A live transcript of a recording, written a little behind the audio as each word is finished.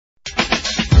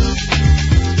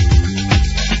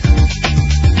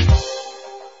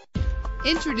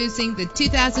Introducing the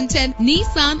 2010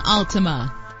 Nissan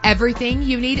Altima. Everything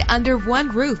you need under one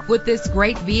roof with this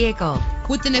great vehicle.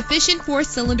 With an efficient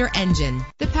 4-cylinder engine,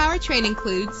 the powertrain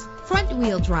includes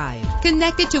front-wheel drive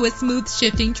connected to a smooth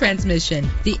shifting transmission.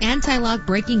 The anti-lock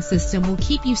braking system will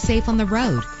keep you safe on the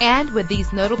road. And with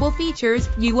these notable features,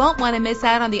 you won't want to miss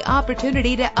out on the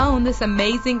opportunity to own this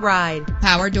amazing ride.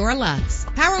 Power door locks,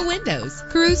 power windows,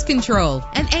 cruise control,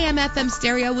 an AM/FM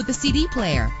stereo with a CD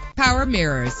player, power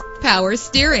mirrors, power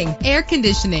steering, air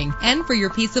conditioning, and for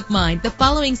your peace of mind, the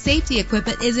following safety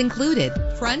equipment is included: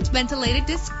 front ventilated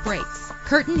disc brakes,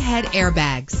 curtain head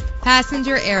airbags,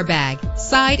 passenger airbag,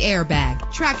 side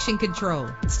airbag, traction control,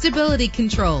 stability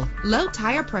control, low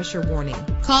tire pressure warning.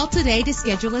 Call today to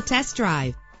schedule a test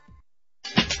drive.